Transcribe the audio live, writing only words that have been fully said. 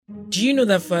Do you know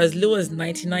that for as low as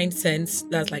 99 cents,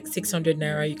 that's like 600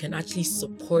 naira, you can actually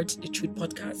support the Truth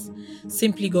Podcast?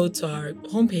 Simply go to our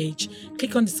homepage,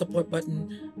 click on the support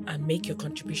button, and make your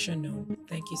contribution known.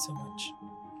 Thank you so much.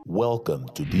 Welcome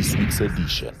to this week's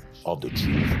edition of the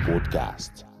Truth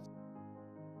Podcast.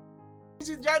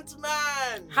 Ladies and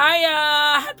gentlemen,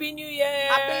 Hiya! Happy New Year!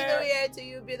 Happy New Year to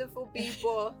you, beautiful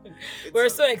people. We're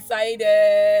so excited.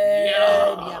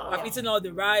 Yeah. I've eaten all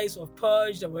the rice, we've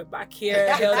purged, and we're back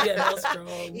here, healthy and all strong.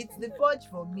 It's the purge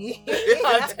for me.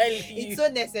 I'm telling you. It's so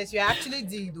necessary. I actually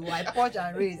did. I purge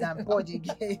and raise and purge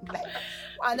again.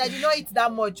 And I did not eat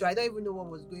that much. I don't even know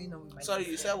what was going on with my sorry,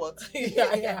 you said what?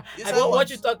 yeah. You I said know what? what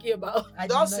you're talking about. I did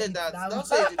Don't not say eat that. Don't much.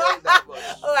 say you don't eat that much.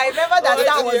 Oh, I remember that Oh,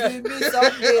 Sam was yeah. with me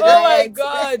someday. Oh my right?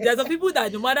 God! There's some people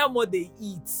that no matter what they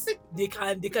eat, they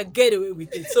can get away with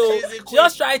it. So She's a queen.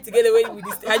 just trying to get away with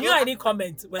this. I knew I didn't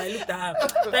comment when I looked at her.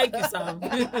 Thank you, Sam.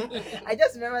 I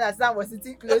just remember that Sam was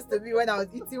sitting close to me when I was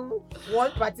eating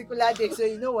one particular day. So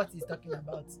you know what he's talking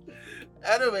about.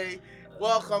 Anyway,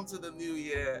 welcome to the new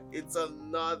year. It's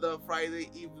another Friday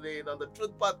evening on the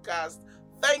Truth Podcast.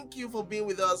 Thank you for being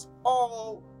with us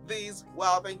all this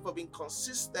while. Thank you for being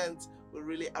consistent. We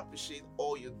really appreciate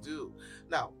all you do.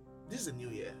 Now, this is a new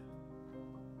year.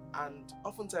 And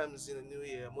oftentimes in the new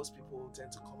year, most people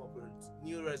tend to come up with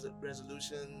new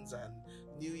resolutions and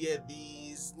new year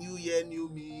this, new year, new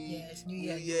me. Yes, New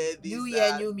Year. this, New Year,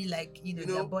 that. new me, like, You know,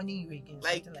 they're burning you again.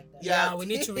 like, Something like that. Yeah, we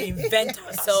need to reinvent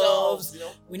ourselves. Ourselves, you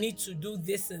know. We need to do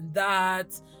this and that.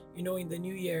 In the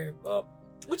new year. Well,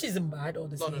 which isn't bad,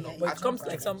 honestly. No. But it Actually, comes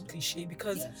like some cliche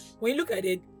because Yes. when you look at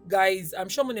it, guys, I'm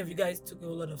sure many of you guys took a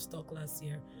lot of stock last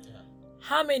year. Yeah.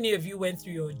 How many of you went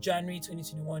through your January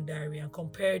 2021 diary and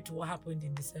compared to what happened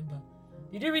in December?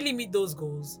 Did you really meet those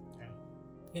goals?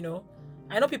 Yeah.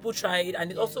 I know people tried, and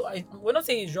it also we're not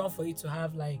saying it's wrong for you to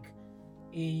have like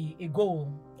a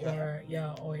goal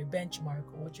or a benchmark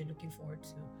or what you're looking forward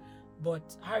to,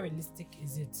 but how realistic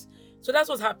is it? So that's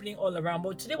what's happening all around.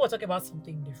 But today we're talking about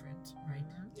something different, right?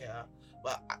 Yeah,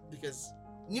 but because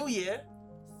new year,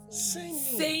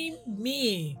 Same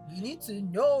me. You need to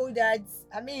know that,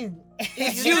 I mean,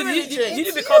 It's You you. really You change. need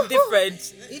to become different.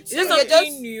 it's It's you.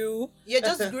 something new. You're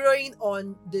just growing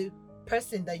on the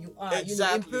person that you are,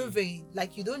 Exactly. improving.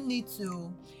 Like, you don't need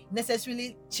to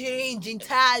necessarily change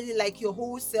entirely, like your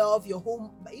whole self, your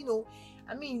whole,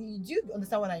 I mean, do you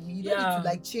understand what I mean? You don't need Yeah. to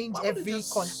like change Why would you every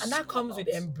just- And that comes with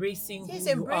embracing Yes, who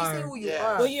you embracing are. who you Yeah.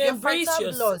 are. When you Your embrace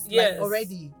frontal your- loss, yes. like,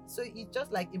 already. So it's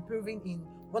just like improving in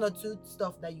one or two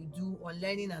stuff that you do on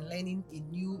learning and learning a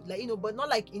new, but not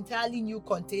like entirely new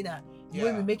container. The way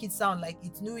Yeah. we make it sound like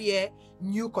it's new year,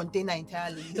 new container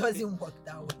entirely. It doesn't work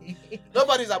that way.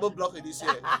 Nobody's about blocking this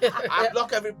year. I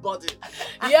block everybody.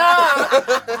 Yeah,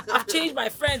 I've changed my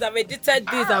friends. I've edited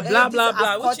this and blah blah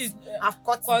blah, which is I've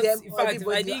cut Cause, them. in fact,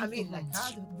 Everybody, I I mean, think- like, how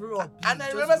to grow up. And I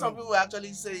Just remember grow. some people were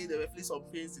actually saying they were feeling some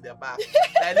pains in their back.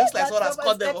 Like, it looks like That someone has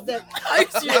cut them someone off.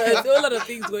 stepped I'm serious. There are a lot of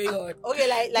things going on. Okay,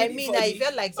 like Really me, funny. I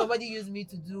felt like somebody used me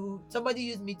to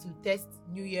test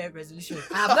New Year resolution.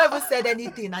 I have not even said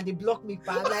anything, and they blocked me.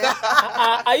 I'm like,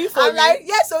 Are you for I'm me? like,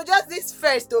 yeah, so just this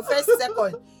first,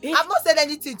 second. I've not said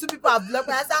anything. Two people have blocked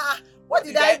me. I said, what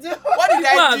did I do? What did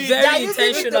People I are do? very They are using me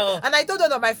to- intentional. And I told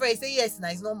one of my friends, say yes, now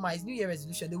it's not mine. It's New Year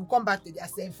resolution. They will come back to their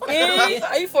self.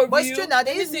 Are you for But real? it's true now.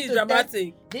 They This use me is to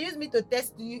dramatic. They used me to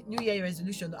test New Year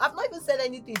resolution. I've not even said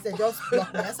anything. Said just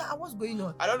block me. I said, what's going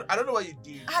on? I don't know what you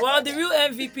did. Well, the real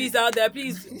MVPs out there,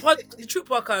 please. The true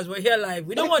podcast, we're here live.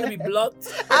 We don't want to be blocked.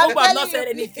 I I'm hope I've not telling said you,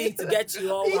 anything to get you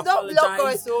all. Please don't block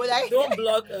us. So like, Don't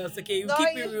block us, okay? We Don't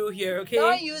keep it you- real here,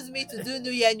 don't okay? use me to do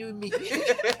New Year, new me.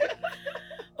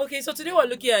 Okay, so today we're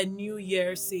looking at New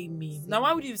Year, same me. Same Now, why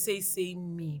me. would you say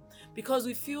same me? Because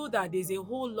we feel that there's a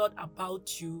whole lot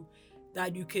about you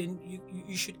that you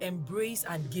should embrace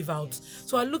and give out.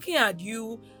 So we're looking at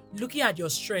you, looking at your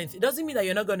strength. It doesn't mean that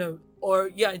you're not gonna,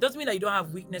 it doesn't mean that you don't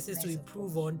have weaknesses to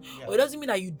improve on, or it doesn't mean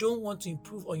that you don't want to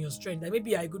improve on your strength. Like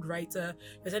maybe you're a good writer,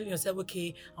 you're telling yourself,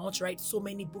 okay, I want to write so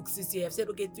many books this year. I've said,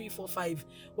 okay, 3, 4, 5.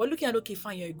 We're looking at, okay,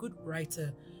 fine, you're a good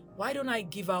writer. Why don't I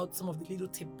give out some of the little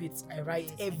tidbits I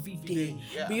write every day?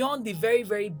 Yeah. Beyond the very,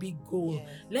 very big goal. Yes.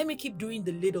 Let me keep doing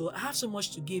the little. I have so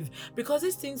much to give. Because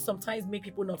these things sometimes make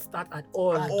people not start at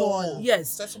all. At all. Yes.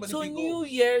 Set so many So big New goals.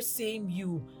 Year, same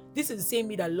you. This is the same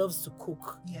me that loves to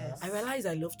cook. Yes. I realize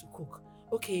I love to cook.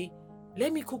 Okay,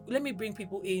 let me cook. Let me bring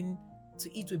people in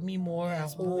to eat with me more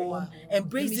Yes, at more home. at home.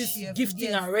 Embrace Let me this share- gifting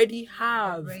yes. I already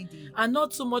have. Already. And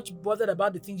not so much bothered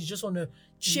about the things you just want to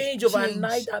change Change.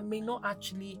 overnight that may not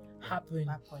actually happen.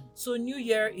 Happen. So New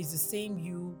Year is the same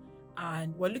you,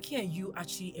 and we're looking at you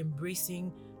actually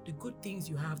embracing the good things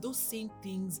you have, those same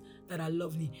things that are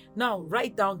lovely. Now,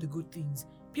 write down the good things.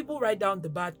 People write down the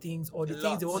bad things or the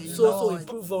things they want to so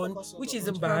improve on, which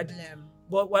isn't bad. Problem.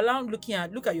 But while I'm look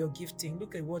at your gifting,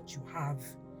 look at what you have,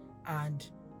 and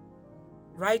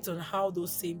write on how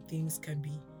those same things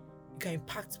you can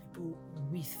impact people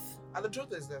with. And the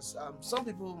truth is this, some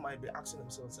people might be asking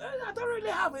themselves, I don't really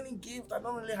have any gift, I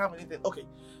don't really have anything. Okay,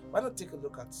 why not take a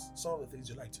look at some of the things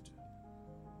you like to do?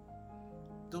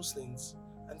 Those things,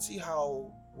 and see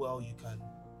how well you can,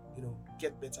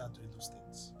 get better at doing those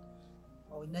things.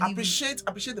 Appreciate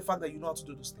the fact that you know how to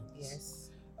do those things.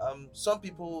 Yes. Some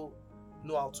people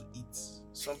know how to eat.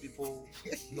 Some people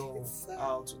know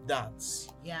how to dance.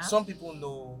 Yeah. Some people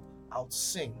know how to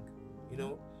sing.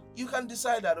 You can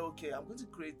decide that, okay, I'm going to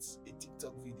create a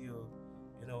TikTok video,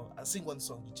 and sing one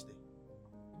song each day.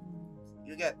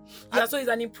 You get? Yeah, so it's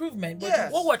an improvement. But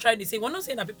yes. What we're trying to say, we're not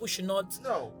saying that people should not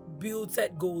build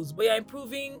set goals, but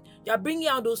you're bringing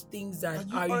out those things that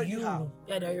are you.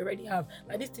 Yeah, that you already have.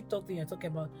 Like this TikTok thing you're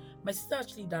talking about. My sister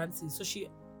actually dances, so she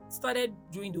started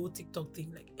doing the whole TikTok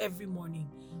thing. Like every morning,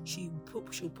 she'll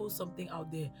post something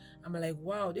out there. I'm like,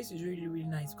 wow, this is really, really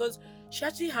nice, because she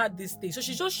actually had this thing. So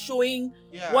she's just showing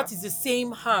what is the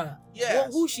same her,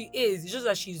 who she is. It's just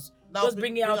that she's now just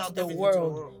bringing out to the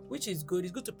world, which is good.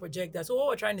 It's good to project that. So what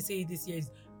we're trying to say this year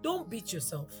is, don't beat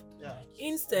yourself. Yeah.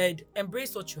 Instead,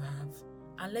 embrace what you have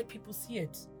and let people see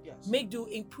it. Yes.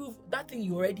 Improve that thing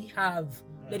you already have.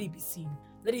 Yeah. Let it be seen.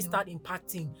 Let it start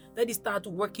impacting. Let it start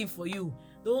working for you.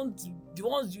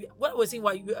 What we're saying,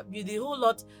 the whole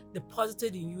lot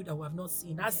deposited in you that we have not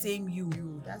seen. That same you.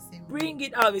 Bring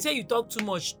it out. They say you talk too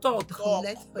much. Talk.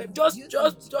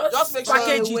 Just make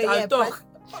package it and talk.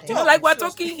 Like we're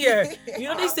talking here.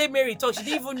 They say Mary talk. She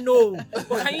didn't even know.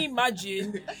 But can you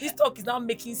imagine? This talk is now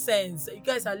making sense. You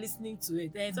guys are listening to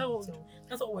it. And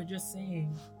that's what we're just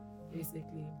saying,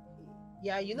 basically.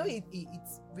 Yeah,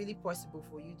 it's really possible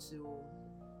for you to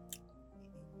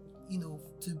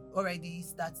already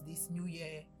start this new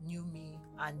year, new me,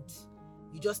 and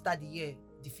you just start the year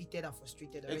defeated and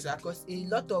frustrated already. Exactly. Because a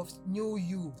lot of new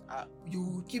you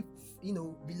keep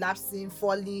relapsing,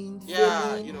 falling,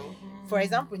 failing. For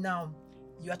example, now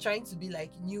you are trying to be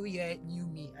like new year, new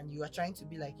me, and you are trying to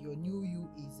be like your new you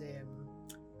is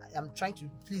I'm trying to,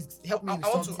 please help me with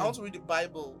something. I want to read the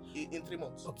Bible in 3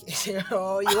 months. Okay.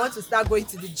 Or you want to start going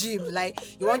to the gym, like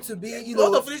you want to be, you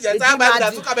want to finish the entire Bible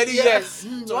that took how many years?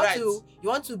 You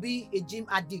want to be a gym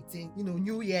addict in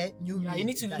new year, new me. You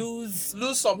need to lose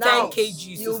some 10 kgs.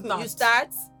 You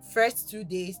start first 2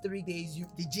 days, 3 days,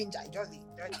 the ginger just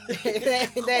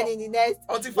then in the next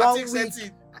until 1 fatigue sets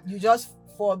in, you just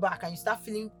fall back and you start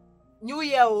feeling new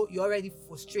year. You're already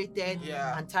frustrated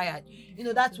and tired.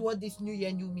 That's what this new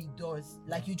year, new me does.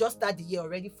 Like you just start the year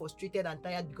already frustrated and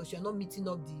tired because you're not meeting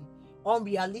up the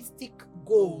unrealistic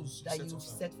goals that you've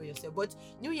set for yourself. But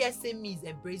new year same me is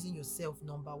embracing yourself,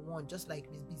 number one. Just like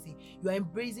Miss B, you are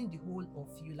embracing the whole of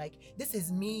you. Like, this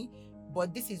is me,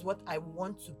 but this is what I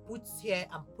want to put here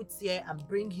and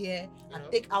bring here and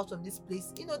take out of this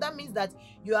place. That means that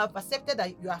you have accepted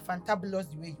that you are fantabulous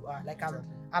the way you are. Like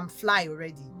I'm fly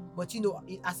already. But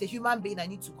as a human being, I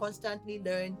need to constantly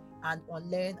learn and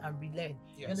unlearn and relearn.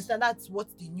 Yes. You understand? That's what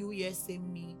the New Year same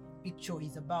me picture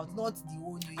is about, not the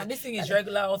whole New Year. And this thing is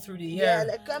regular all through the year.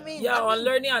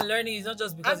 Unlearning is not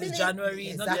just because it's January.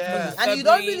 It's not just because it's February. And you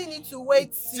don't really need to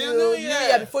wait till New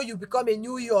Year before you become a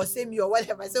New Year or same year or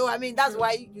whatever. So that's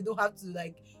why you don't have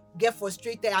to get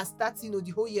frustrated and start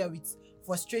the whole year with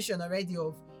frustration already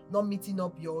of not meeting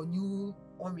up your new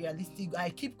unrealistic. I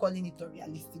keep calling it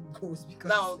unrealistic goals because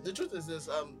now the truth is this,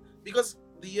 because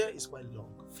the year is quite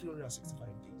long, 365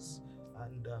 days,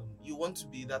 and you want to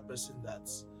be that person that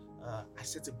I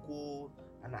set a goal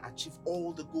and I achieve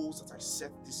all the goals that I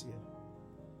set this year.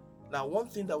 Now, one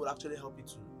thing that will actually help you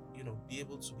to be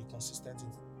able to be consistent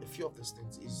in a few of these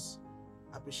things is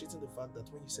appreciating the fact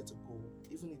that when you set a goal,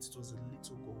 even if it was a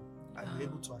little goal, and you're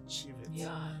able to achieve it, you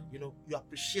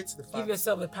appreciate the fact. Give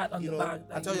yourself a pat on the back.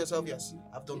 And tell yourself, yes,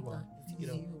 I've done well.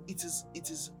 It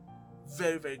is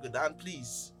very, very good. And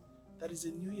please, that is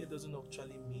a new year doesn't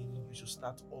actually mean you should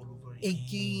start all over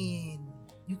again.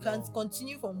 You can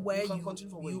continue from where you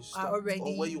are already,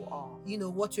 or where you are.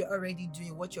 What you're already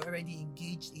doing, what you're already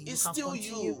engaged in. It's still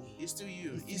you. It's still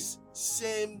you. It's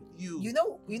same you.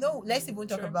 Let's even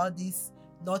talk about this.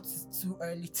 Not too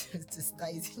early to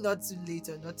start. Is it not too late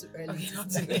or not too early? Okay,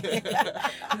 not too late.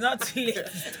 Not too late.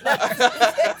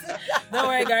 Don't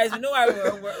worry, guys. We know why we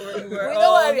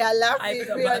know why we are laughing.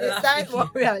 We understand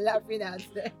what we are laughing at.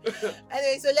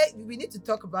 Anyway, so we need to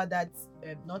talk about that.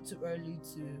 Not too early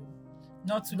to.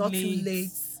 Not too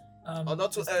late. Or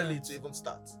not too early to even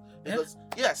start. Because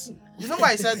yes, you know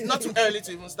why I said not too early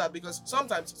to even start, because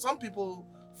sometimes some people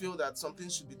feel that something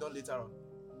should be done later on.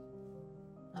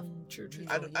 True.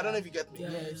 I don't know if you get me.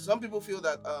 Yeah. Some people feel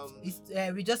that It's,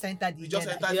 we just entered the we just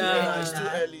year entered Yeah. the year, it's too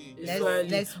early. It's Let's- too early.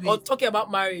 let's Or wait. talking about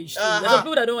marriage. Too. Uh-huh. There's some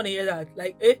people that don't want to hear that.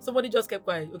 Like, somebody just kept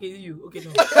quiet. Okay, you. Okay,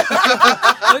 no.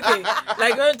 Okay.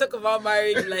 Like when you talk about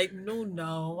marriage, like,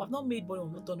 no, I've not made money,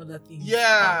 I've not done other things.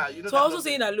 Yeah, you know. So I'm also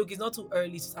saying that look, it's not too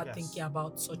early to start Yes. thinking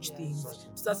about such Yes. things. Such-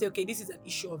 To start saying, okay, this is an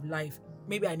issue of life.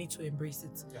 Maybe I need to embrace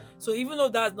it. Yeah. So even though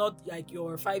that's not like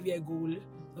your 5-year goal,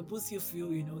 some people still feel,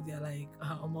 they're like,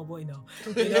 I'm a boy now.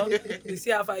 You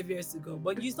still have 5 years to go.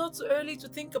 But it's not too early to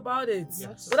think about it.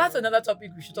 Yes. So that's another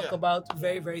topic we should talk Yeah. about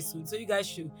very, very soon. So you guys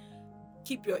should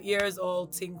keep your ears all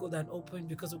tingled and open,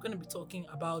 because we're going to be talking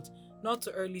about not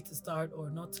too early to start or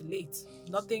not too late.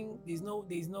 Nothing, there's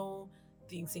no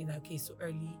thing saying that, okay, so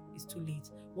early is too late.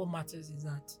 What matters is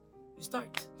that you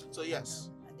start So yes,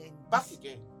 And then back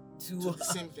again to to the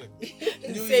same thing.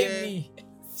 New say year, me.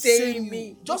 same me.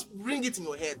 you. Just bring it in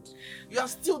your head. You are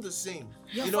still the same.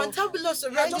 You're you know, fantabulous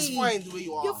you're already. just fine the way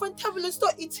you are. You're fantabulous.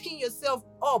 Stop eating yourself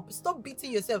up. Stop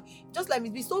beating yourself. Just like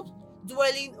me, stop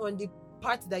dwelling on the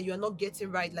part that you are not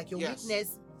getting right, like your Yes.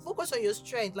 weakness. Focus on your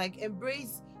strength. Like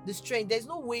embrace the strength. There's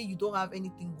no way you don't have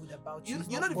anything good about you. You It's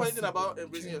know not the funny thing possible. about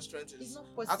embracing your strength It's is not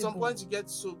possible. at some point you get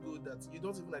so good that you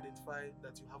don't even identify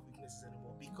that you have weaknesses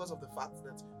anymore, because of the fact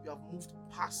that you have moved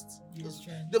past. Your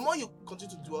strength. The more you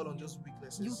continue to dwell on just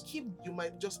weaknesses, you keep you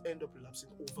might just end up relapsing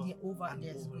over. over and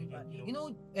yes, over over.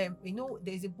 again, You know,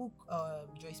 there's a book,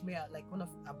 Joyce Meyer, like one of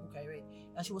a book I read,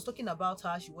 and she was talking about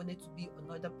how she wanted to be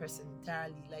another person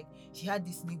entirely. Like she had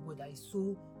this neighbor that is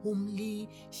so homely.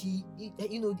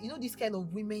 You know this kind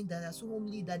of women that are so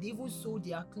homely that they even sew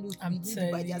their clothes I'm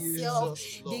within by telling you. themselves.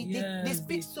 Jesus, They, Lord. they, Yes, they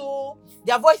speak they- so.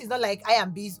 Their voice is not like I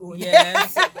am B's own.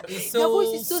 Yes. It's Their so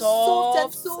voice is so soft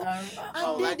and so. and- And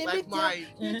Oh, then like they like make mine.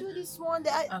 they do this one. They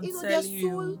are, I'm they're telling so.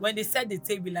 you, when they set the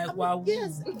table, like, I mean, wow.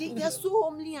 yes, they are so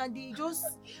homely, and they just,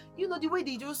 the way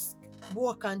they just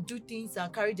work and do things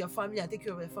and carry their family and take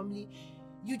care of their family,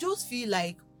 you just feel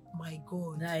like, my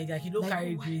God. Like you don't Like,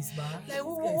 carry what- grace, man.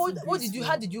 Like what did you?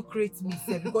 How did you create me,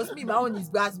 sir? Because me, my own is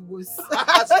grass was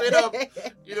Straight up.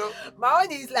 You know, my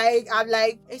own is like I'm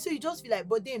like, and so you just feel like,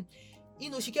 but then,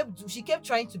 she kept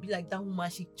trying to be like that woman.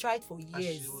 She tried for and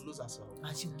years. she will lose herself.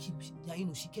 And she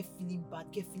kept feeling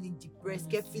bad, kept feeling depressed,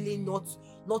 kept Honestly. feeling not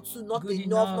Good enough,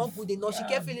 enough. not good enough. She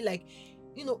kept Yeah. feeling like,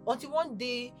 until one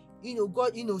day,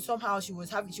 God, somehow she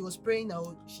was praying,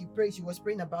 or she was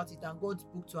praying about it, and God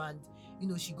spoke to her,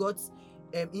 and she got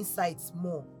insights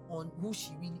more on who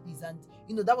she really is, and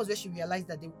that was where she realized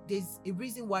that there's a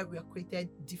reason why we are created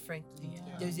differently.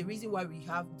 Yeah. There's a reason why we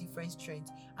have different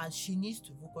strengths, and she needs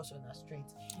to focus on her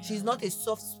strength. She's not a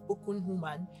soft-spoken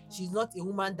woman. She's not a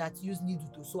woman that uses needle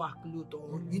to sew her clothes,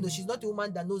 or she's not a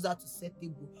woman that knows how to set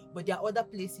table. But there are other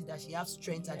places that she has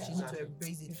strength, and she needs to Yeah.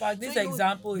 embrace In it. fact, this So,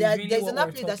 example is There's really what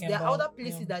another we're place talking there are about. other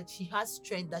places Yeah. that she has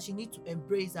strength that she needs to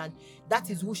embrace, and that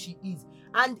is who she is.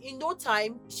 And in no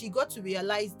time, she got to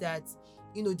realize that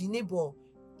the neighbor,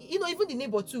 even the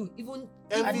neighbor too, even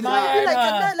Envy Admire like,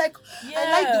 her.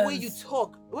 I like the way you Yes.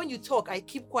 talk. When you talk, I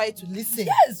keep quiet to listen.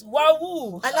 Yes,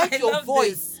 wow. I like your love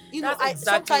voice. this. That's exactly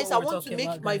Sometimes what I we're want to talking make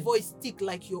about, my guys. voice stick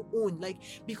like your own, like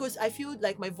because I feel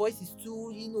like my voice is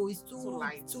too, it's Too too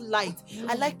light. too light.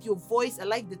 I like your voice. I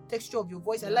like the texture of your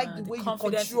voice. I like Yeah, the the way you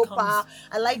confidence control it comes- power.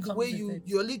 I like the comes way with it.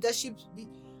 your leadership.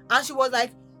 And she was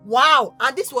like, wow.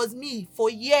 And this was me for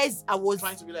years. I was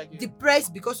Trying to be like you.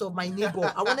 depressed because of my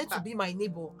neighbor. I wanted to be my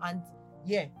neighbor, and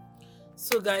yeah.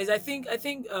 So guys, I think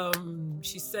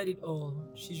she said it all.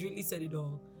 She's really said it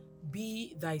all.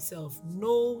 Be thyself.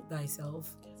 Know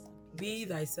thyself. Be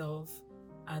thyself.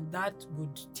 And that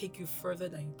would take you further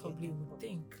than you probably would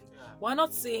think. Yeah. We're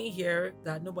not saying here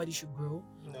that nobody should grow.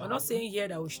 No. We're not saying here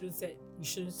that we shouldn't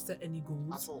set any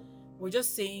goals. At all. We're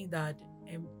just saying that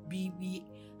be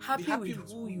happy, Be happy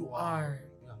with who you are.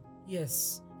 Yeah.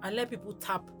 Yes. And let people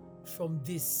tap from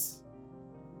this.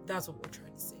 That's what we're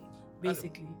trying to say.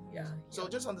 Basically. Yeah. So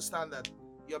just understand that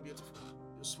you're beautiful,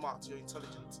 you're smart, you're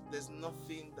intelligent. There's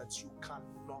nothing that you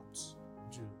cannot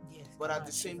do. Yes. But at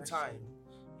the same time,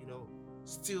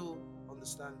 still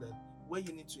understand that where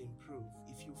you need to improve,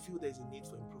 if you feel there's a need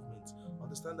for improvement,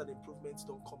 understand that improvements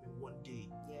don't come in one day.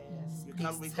 yes. You Takes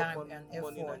can't wake up time one and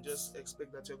morning and effort. just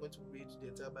expect that you're going to read the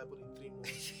entire Bible in 3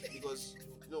 months. Because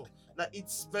no, now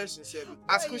it's very sincere.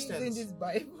 As Why are you using Christians, this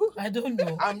Bible. I don't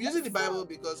know. I'm using the Bible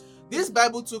because this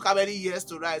Bible took how many years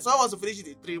to write? Someone wants to finish it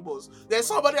in 3 months. There's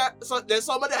somebody I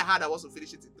had that wants to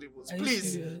finish it in 3 months. Are you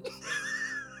Please. serious?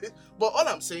 But all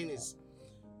I'm saying is,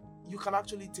 you can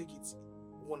actually take it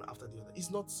one after the other.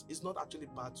 It's not actually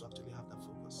bad to actually have that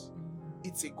focus.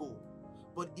 It's a goal.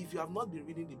 But if you have not been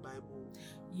reading the Bible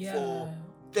for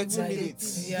 30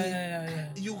 minutes,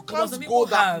 you can't go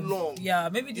that long. Yeah,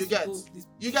 maybe you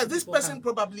get this person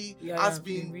probably has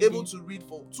been able to read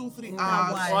for 2-3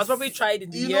 hours. Or has probably tried in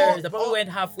the years. They probably went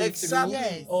halfway exactly.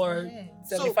 through or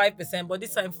 75%, but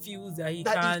this time feels that he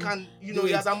can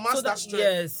he has amassed that strength.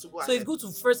 Yes. To go so it's good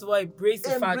to first of all embrace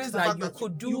the fact that you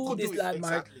could do this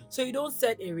landmark. Exactly. So you don't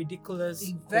set a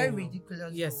ridiculous very goal.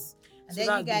 ridiculous Yes. And So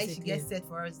then you that's guys should basically get it. set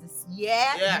for us this year.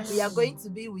 Yes. We are going to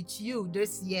be with you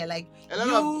this year. Like A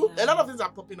lot of things are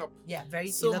popping up. very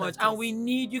So a lot much, of and things. we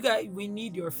need you guys. We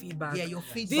need your feedback. your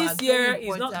feedback. This year very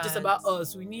is not just about important.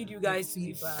 us. We need you guys to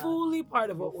be feedback. fully part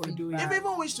of what we're doing. If you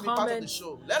even wish to be part of the Comment.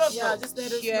 show, let us know. Just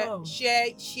let us know.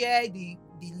 Share the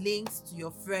links to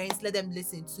your friends. Let them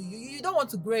listen to you. You don't want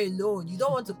to grow alone. You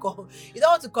don't want to you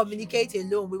don't want to communicate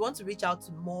alone. We want to reach out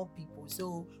to more people.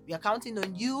 So we are counting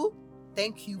on you.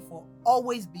 Thank you for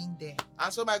always being there.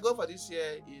 And so my goal for this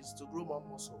year is to grow more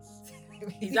muscles.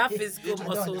 Is that physical I don't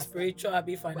muscle, understand. spiritual,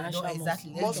 be financial Well, no,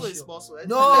 exactly. Let's Muscle be is sure. muscle.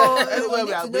 No, Anywhere you we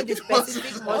need are to know the going, muscle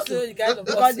specific is muscle. muscle, the kind of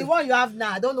Because the muscle. one you have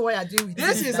now, I don't know what you're doing with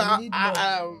This is I need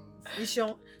more.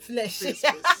 Vision. flesh. Space.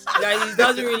 Guys, he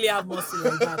doesn't really have muscle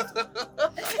like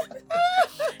that.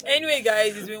 Anyway,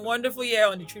 guys, it's been wonderful here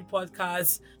on the Truth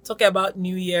Podcast, talking about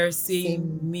New Year,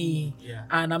 seeing me. Yeah.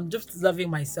 And I'm just loving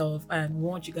myself and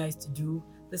want you guys to do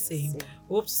the same.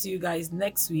 Hope to see you guys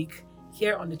next week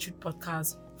here on the Truth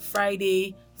Podcast,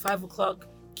 Friday, 5 o'clock.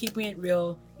 Keeping it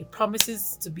real. It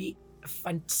promises to be a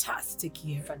fantastic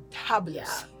year. Fantabulous.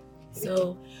 Yeah.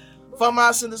 So, From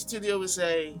us in the studio, we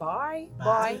say Bye. Bye.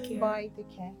 Bye. Take care. Bye. Take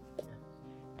care.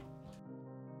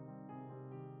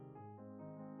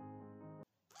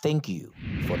 Thank you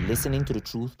for listening to the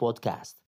Truth Podcast.